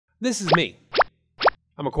This is me.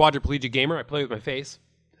 I'm a quadriplegic gamer. I play with my face.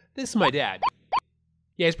 This is my dad.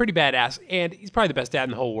 Yeah, he's pretty badass, and he's probably the best dad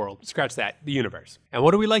in the whole world. Scratch that, the universe. And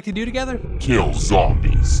what do we like to do together? Kill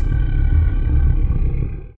zombies.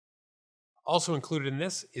 Also included in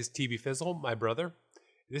this is TB Fizzle, my brother.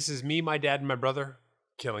 This is me, my dad, and my brother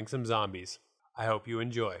killing some zombies. I hope you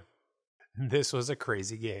enjoy. This was a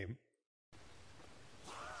crazy game.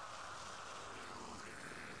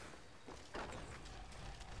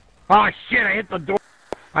 Oh shit, I hit the door.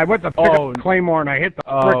 I went to pick up Claymore and I hit the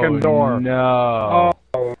frickin' door. No.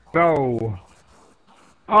 Oh no.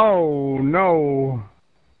 Oh no.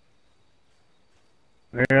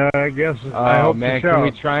 Yeah, I guess I hope man, so. can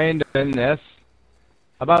we try and end this?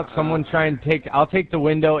 How about someone try and I'll take the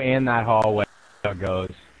window and that hallway. How it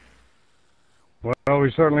goes. Well,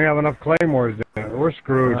 we certainly have enough Claymores there. We're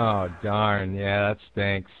screwed. Oh darn, yeah, that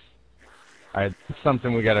stinks. Alright, that's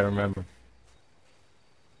something we gotta remember.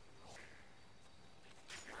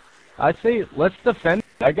 I say, let's defend.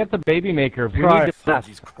 I got the baby maker. If we need to blast,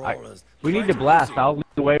 we need to blast. I'll lead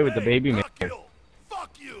the way with the baby maker.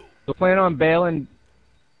 Fuck you. So plan on bailing.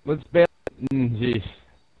 Let's bail. Jeez,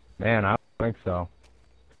 man, I don't think so.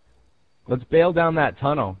 Let's bail down that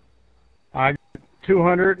tunnel. I got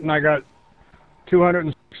 200 and I got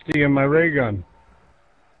 260 in my ray gun.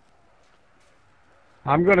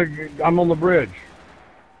 I'm on the bridge.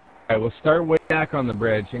 All right, we'll start way back on the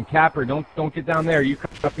bridge. And Capper, don't get down there. You come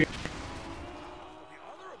up here.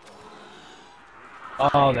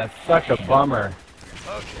 Oh, that's such a bummer.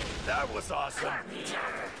 Okay, that was awesome.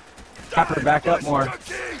 Capper, back up more.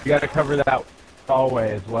 You gotta cover that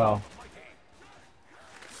hallway as well.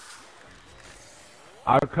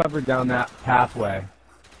 I'll cover down that pathway.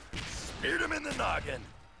 Speared him in the noggin.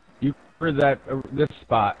 You cover that this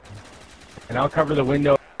spot, and I'll cover the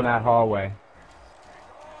window in that hallway.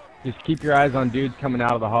 Just keep your eyes on dudes coming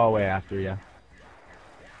out of the hallway after you.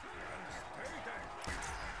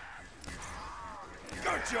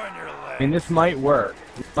 Go join your leg. I mean, this might work.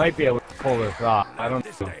 We might be able to pull this off. I don't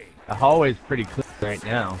know. The hallway's pretty clear right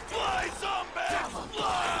now. Fly, zombie!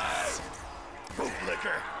 Fly! Poop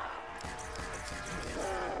liquor.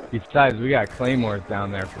 Besides, we got claymores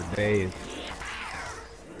down there for days.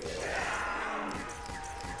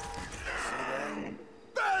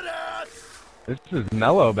 Badass! This is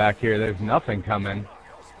mellow back here. There's nothing coming.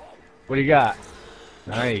 What do you got?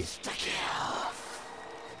 Nice.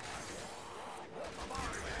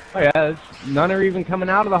 Oh yeah, none are even coming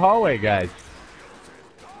out of the hallway, guys.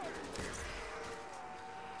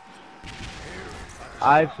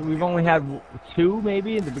 So we've only had 2,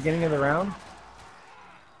 maybe, at the beginning of the round.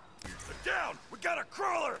 Down! We got a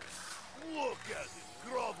crawler! Look at it,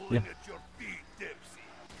 groveling at your feet, Dipsy.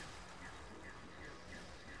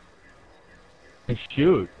 Hey,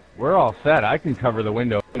 shoot, we're all set. I can cover the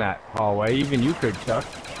window in that hallway. Even you could, Chuck.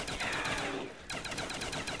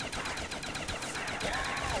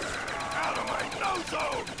 Out of my no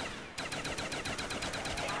zone!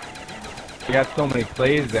 We got so many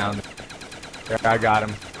plays down there. There, I got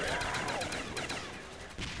him.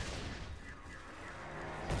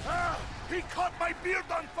 Ah! He caught my beard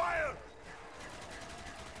on fire!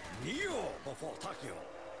 Kneel before Takio.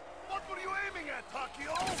 What were you aiming at,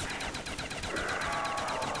 Takio?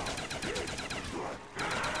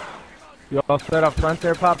 You all set up front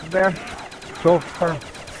there, Papa Bear? So far.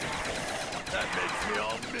 That makes me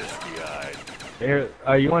all misty-eyed. Here,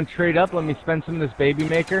 you want to trade up? Let me spend some of this baby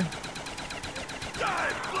maker. Die,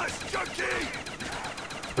 flesh junkie!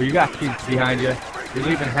 Well, you got kids behind you. You're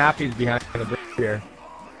leaving happies behind the bridge here.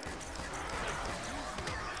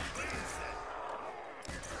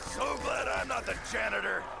 So glad I'm not the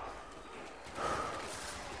janitor.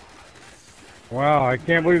 Wow, I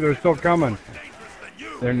can't believe they're still coming.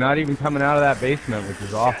 They're not even coming out of that basement, which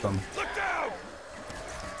is awesome. Look out!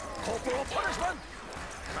 Corporal punishment.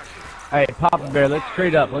 Hey, Papa Bear, let's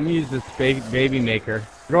trade up. Let me use this baby maker.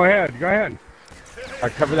 Go ahead, go ahead. I'll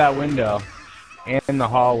cover that window and the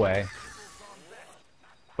hallway.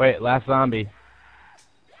 Wait, last zombie.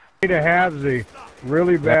 Need a halvesy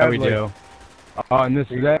really badly. Yeah, we do. Oh, and this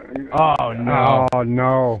is it? Oh, no. Oh,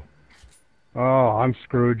 no. Oh, I'm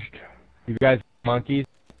Scrooged. You guys monkeys?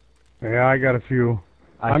 Yeah, I got a few.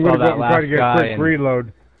 I'm saw going to that go and try to get a last guy quick and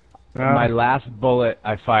reload. my last bullet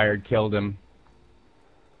I fired killed him.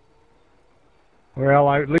 Well,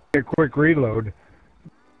 I at least get a quick reload.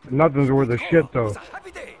 Nothing's worth a shit, though. It's a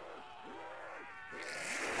happy day.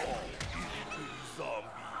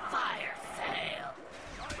 Fire sale.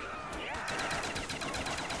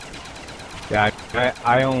 Yeah,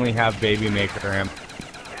 I only have baby maker amp.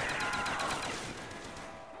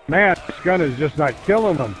 Man, this gun is just not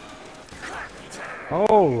killing them.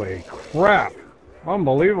 Holy crap.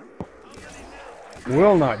 Unbelievable.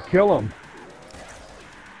 Will not kill him.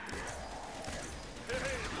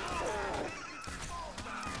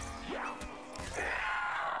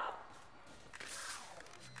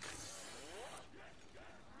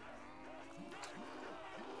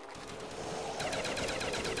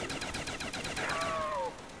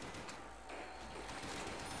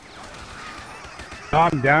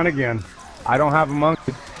 I'm down again. I don't have a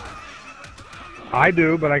monkey. I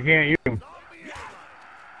do, but I can't use him.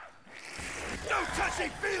 No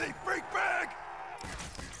touchy-feely, freak bag!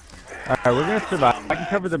 Alright, we're gonna survive. I can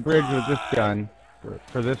cover the bridge with this gun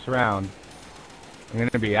for this round. I'm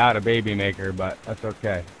gonna be out of baby maker, but that's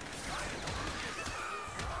okay.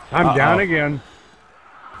 I'm down again.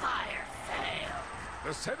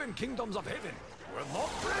 The 7 kingdoms of heaven were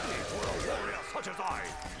not ready for a warrior such as I.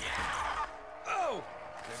 Oh!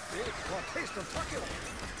 The big for taste of Takio.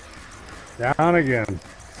 Down again.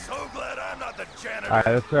 So glad I'm not the janitor. Alright,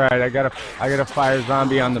 that's alright. I gotta fire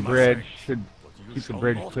zombie on the bridge. Should keep the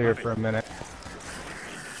bridge clear for a minute.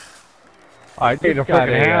 Oh, I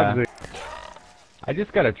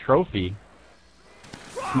just got a trophy.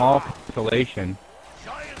 Small pixelation.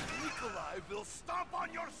 Giant Nikolai will stomp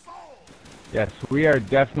on your soul. Yes, we are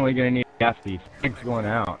definitely gonna need these. Things going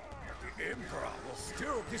out. The Emperor will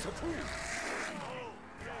still disapprove.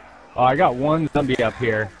 Oh, I got one zombie up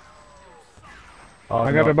here. Oh,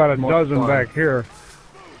 I got about a dozen back here.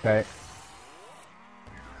 Okay.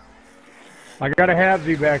 I got a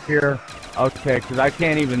halvesy back here. Okay, because I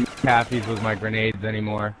can't even make halfies with my grenades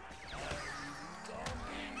anymore.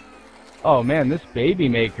 Oh man, this baby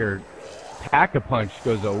maker pack-a-punch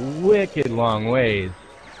goes a wicked long ways.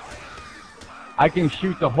 I can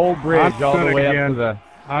shoot the whole bridge all the way up to the...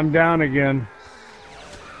 I'm down again.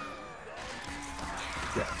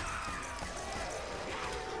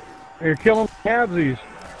 You're killing halvesies.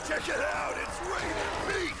 Check it out, it's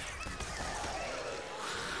raining meat.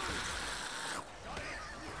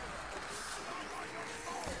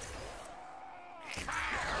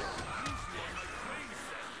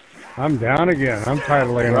 I'm down again. I'm tired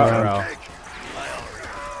of laying around.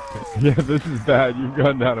 Yeah, this is bad. You've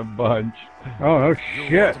gone down a bunch. Oh, no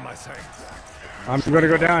shit. I'm going to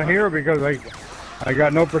go down here because I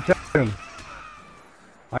got no protection.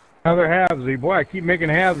 Another halvesy. Boy, I keep making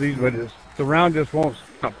halvesies, but the round just won't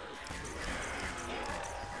stop.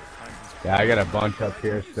 Yeah, I got a bunch up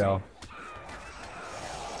here still.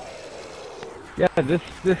 Yeah, this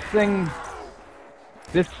thing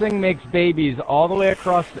makes babies all the way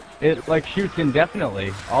across. It like shoots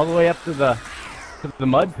indefinitely, all the way up to the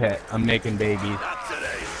mud pit. I'm making babies. Not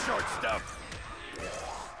today, short stuff.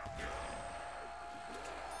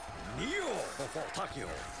 Kneel before Takio.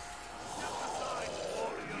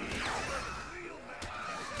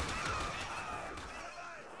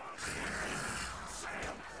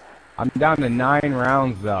 I'm down to 9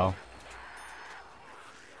 rounds though.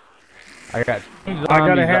 I got 2 zombies I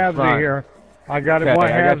got a up halvesy front. here. I got Okay, one I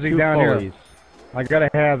got halvesy 2 down fullies. here. I got a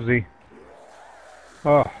halvesy.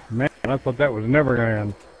 Oh, man, I thought that was never going to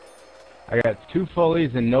end. I got 2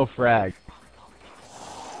 fullies and no frag.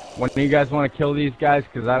 When do you guys want to kill these guys?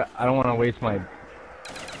 Because I don't want to waste my... I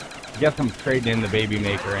guess I'm trading in the baby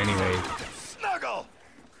maker anyways. Snuggle.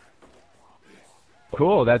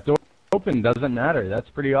 Cool, that door open doesn't matter. That's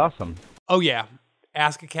pretty awesome. Oh yeah,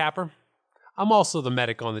 AskACapper. I'm also the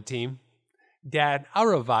medic on the team. Dad, I'll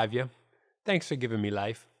revive you. Thanks for giving me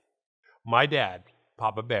life. My dad,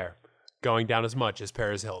 Papa Bear, going down as much as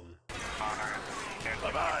Paris Hilton.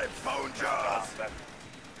 Bye-bye, bone jaws.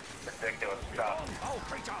 Ridiculous stuff. Oh,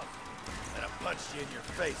 creature! And I punched you in your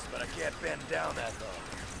face, but I can't bend down that low.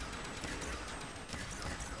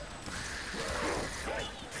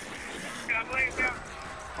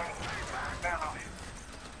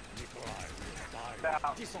 Nikolai will die.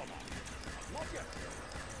 Dishonor. Not yet.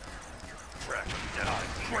 Track them down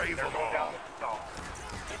and crave them all.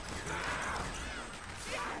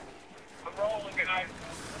 I'm rolling, guys.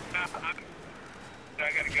 I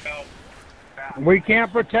gotta go. We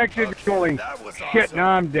can't protect you, Julie. That was Shit, awesome. now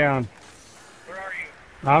I'm down. Where are you?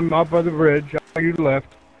 I'm up by the bridge. You left.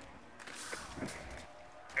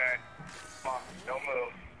 Okay. Come on, don't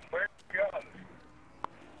move. Where you going?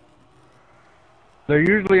 They're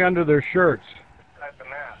usually under their shirts. That's the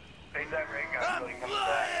map. Save that ray gun I'm until he comes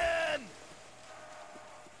back. flying!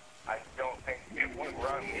 I don't think it would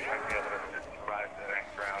run. He might be able to survive the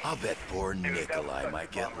next round. I'll bet poor Nikolai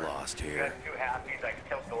might get lost You here. guys are too happy. I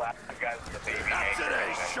killed the last guys with the baby. Not maker.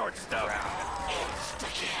 today, short stuff.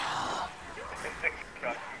 You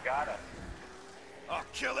got us. I'll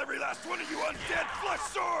kill every last one of you undead flesh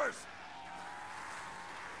sores!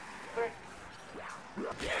 I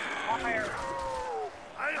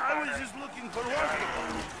was just looking for one.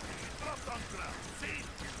 Dropped on ground. See?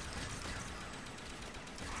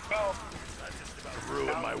 Go. That just about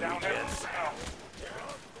ruined my weekend.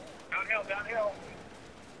 Downhill, downhill.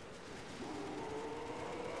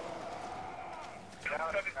 Now,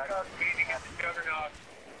 speeding at the Juggernaut.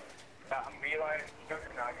 I'm beeline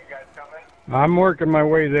Juggernaut. You guys coming? I'm working my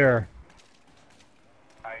way there.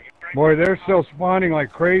 Boy, they're still spawning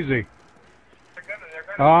like crazy.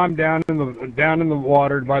 Oh, I'm down in the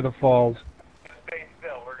water by the falls. Stay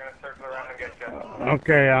still. We're gonna circle around and get you.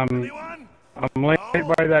 Okay, Anyone? I'm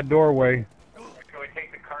laying by that doorway. Can we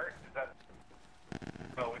take the cart? Is that?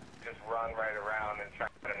 So we just run right around and try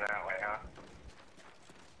it in that way, huh?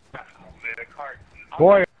 The cart.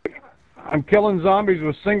 Boy, I'm killing zombies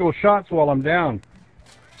with single shots while I'm down.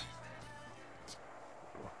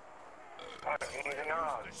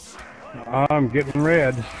 I'm getting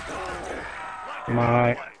red.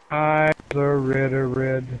 My eyes are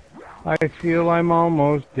red. I feel I'm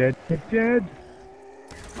almost dead. Yeah, we're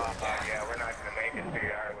not gonna make it to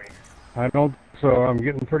you, are we? I don't think so. I'm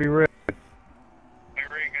getting pretty red. Hey,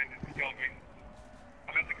 Regan just killed me.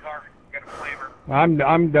 I'm in the car. Got a flavor.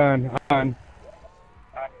 I'm done.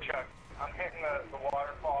 Chuck, I'm hitting the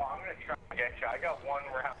waterfall. I'm gonna try to get you. I got 1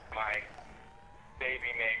 round in my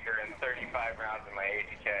baby maker and 35 rounds in my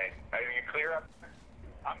 80K. Are you clear up?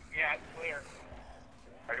 Yeah, it's clear.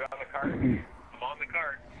 Are you on the cart? I'm on the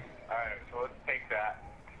cart. Alright, so let's take that.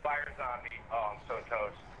 Fire zombie. Oh, I'm so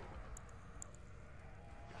toast.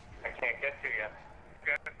 I can't get to you.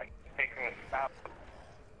 Good. I'm taking the spout.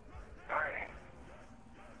 Alright.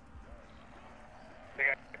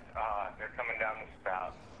 They're coming down the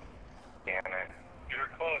spout. Damn it. You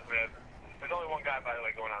were close, man. There's only one guy, by the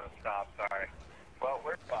way, going on the stop. Sorry. Well,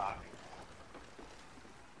 we're fucked.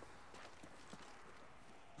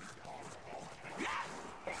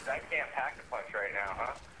 I can't pack a punch right now,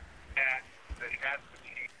 huh? That's the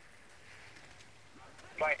cheat.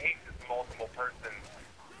 My ace is multiple person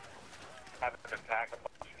having to pack a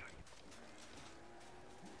punch.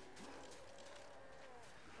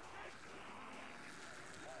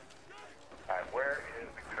 Alright, where is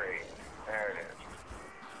the crate? There it is.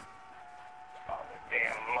 Oh, the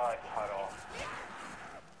damn mud puddle.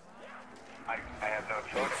 I have no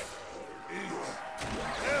choice.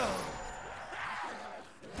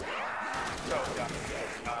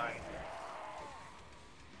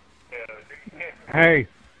 Hey,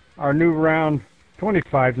 our new round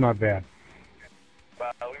 25's not bad.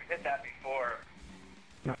 Well, we've hit that before.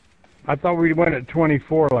 I thought we went at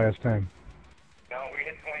 24 last time. No, we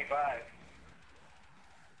hit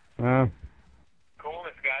 25.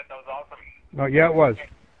 Coolness, guys. That was awesome. Oh, yeah, it was.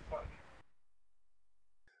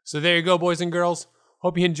 So there you go, boys and girls.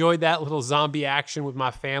 Hope you enjoyed that little zombie action with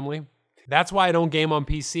my family. That's why I don't game on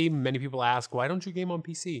PC. Many people ask, why don't you game on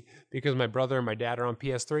PC? Because my brother and my dad are on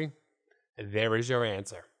PS3. And there is your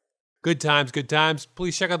answer. Good times, good times.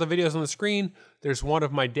 Please check out the videos on the screen. There's one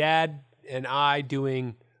of my dad and I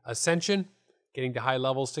doing Ascension, getting to high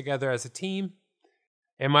levels together as a team.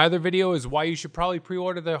 And my other video is why you should probably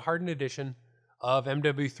pre-order the Hardened Edition of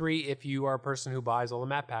MW3 if you are a person who buys all the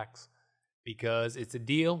map packs. Because it's a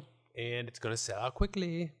deal and it's going to sell out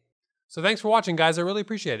quickly. So thanks for watching, guys. I really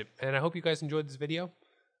appreciate it. And I hope you guys enjoyed this video.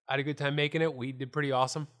 I had a good time making it. We did pretty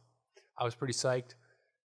awesome. I was pretty psyched.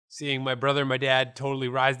 Seeing my brother and my dad totally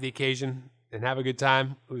rise to the occasion and have a good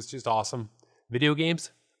time. It was just awesome. Video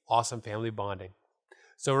games, awesome family bonding.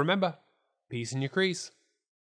 So remember, peace in your crease.